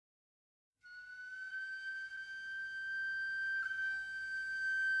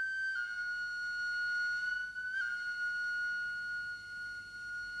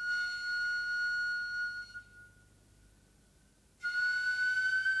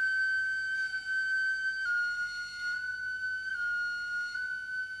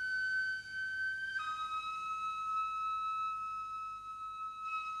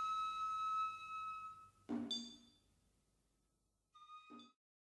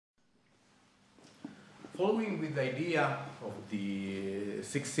Following with the idea of the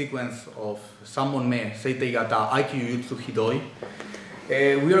sixth sequence of Sanbon me Seitei Gata Aikijujutsu Hidoi,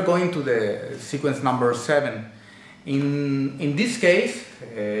 we are going to the sequence number 7. In this case,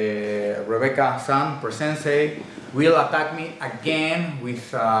 Rebecca-san, per-sensei, will attack me again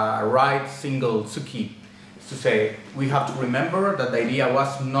with a right single tsuki. To say, we have to remember that the idea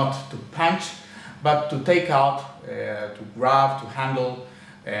was not to punch, but to take out, to grab, to handle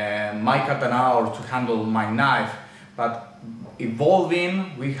my katana or to handle my knife. But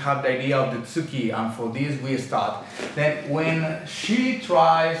evolving, we have the idea of the tsuki, and for this we start. Then when she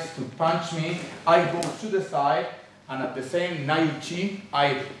tries to punch me, I go to the side, and at the same naiuchi,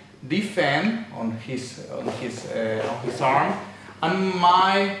 I defend on his arm, and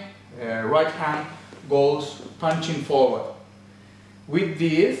my right hand goes punching forward. With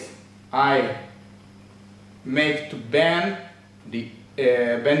this, I make to bend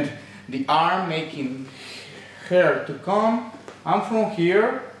the arm, making her to come, and from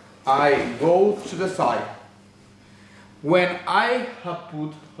here I go to the side. When I have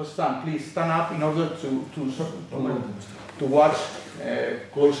put Hosan, please stand up in order to watch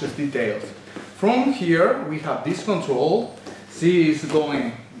closest details. From here we have this control. She is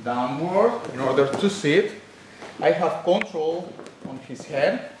going downward in order to sit. I have control on his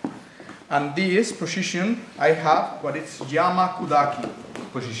head, and this position I have what is Yamakudaki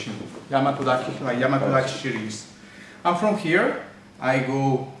position. Yamakudaki, like Yamakudaki series. And from here I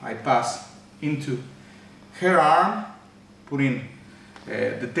pass into her arm, putting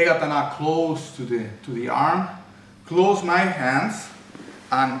the tegatana close to the arm, close my hands,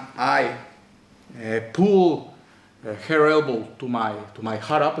 and I pull her elbow to my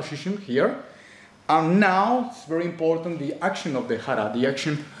hara position here. And now it's very important the action of the hara, the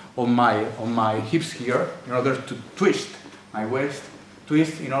action of my hips here, in order to twist my waist,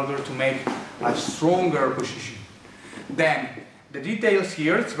 twist in order to make a stronger position. Then the details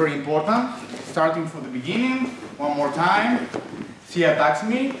here, it's very important. Starting from the beginning, one more time. She attacks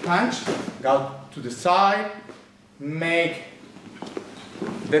me, punch, go to the side, make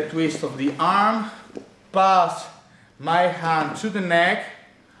the twist of the arm, pass my hand to the neck,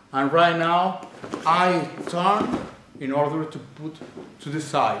 and right now I turn in order to put to the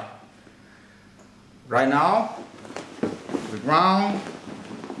side. Right now, the ground,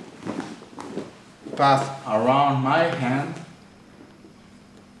 pass around my hand,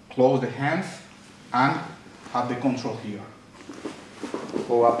 close the hands, and have the control here.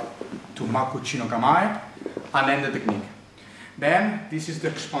 Go up to Makuchi no Kamae and end the technique. Then this is the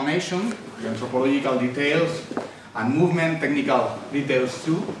explanation, the anthropological details and movement technical details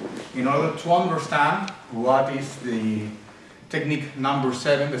too, in order to understand what is the technique number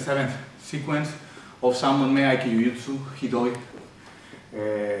 7, the 7th sequence of Sanbon me Aikijujutsu Hidoi.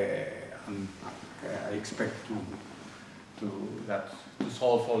 And I expect to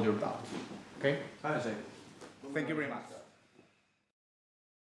solve all your doubts. Okay? Thank you very much.